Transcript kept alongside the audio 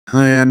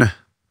And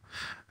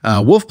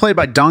Wolf, played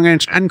by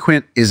Anh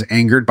Quynh, is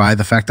angered by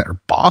the fact that her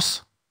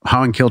boss,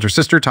 HOANG, killed her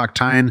sister,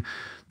 THANH.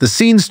 The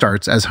scene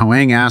starts as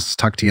HOANG asks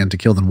THANH to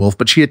kill the Wolf,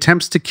 but she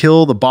attempts to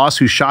kill the boss,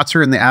 who shots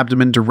her in the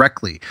abdomen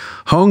directly.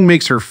 HOANG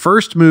makes her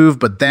first move,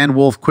 but then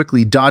Wolf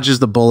quickly dodges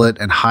the bullet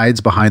and hides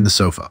behind the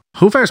sofa.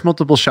 Who fires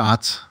multiple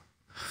shots.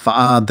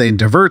 Then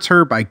diverts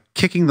her by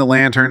kicking the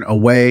lantern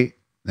away.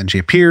 Then she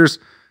appears,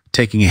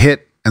 taking a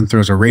hit, and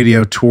throws a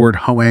radio toward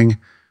HOANG.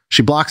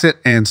 She blocks it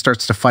and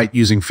starts to fight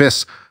using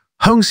fists.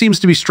 HOANG seems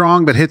to be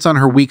strong, but hits on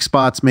her weak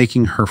spots,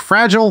 making her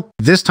fragile.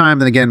 This time,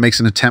 then again, makes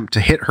an attempt to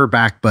hit her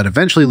back, but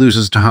eventually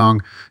loses to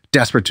HOANG.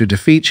 Desperate to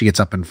defeat, she gets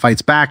up and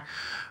fights back,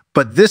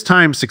 but this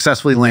time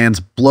successfully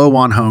lands blow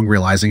on HOANG,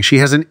 realizing she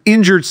has an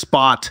injured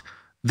spot,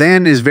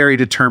 then is very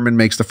determined,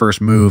 makes the first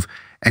move,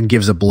 and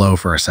gives a blow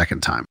for a second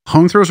time.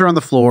 HOANG throws her on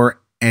the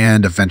floor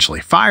and eventually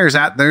fires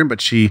at them,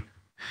 but she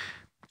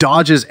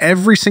dodges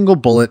every single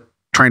bullet,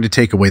 trying to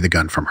take away the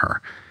gun from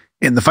her.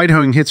 In the fight,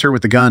 HOANG hits her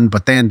with the gun,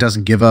 but then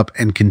doesn't give up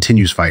and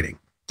continues fighting.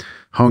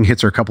 HOANG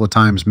hits her a couple of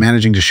times,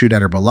 managing to shoot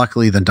at her, but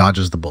luckily then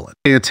dodges the bullet.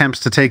 She attempts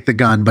to take the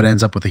gun, but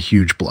ends up with a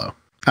huge blow.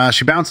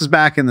 She bounces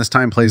back and this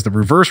time plays the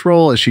reverse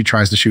role as she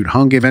tries to shoot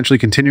HOANG, eventually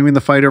continuing the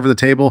fight over the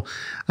table.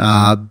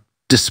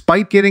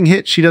 Despite getting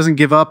hit, she doesn't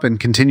give up and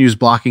continues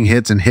blocking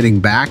hits and hitting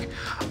back.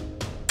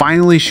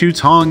 Finally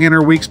shoots HOANG in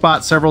her weak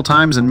spot several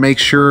times and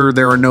makes sure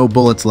there are no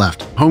bullets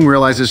left. HOANG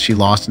realizes she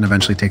lost and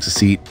eventually takes a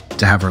seat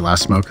to have her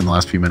last smoke in the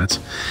last few minutes.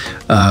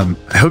 I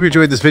hope you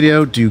enjoyed this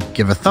video. Do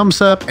give a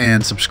thumbs up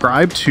and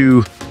subscribe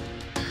to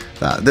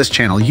this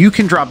channel. You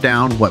can drop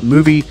down what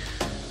movie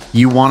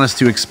you want us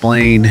to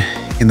explain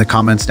in the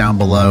comments down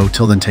below.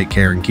 Till then, take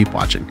care and keep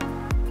watching.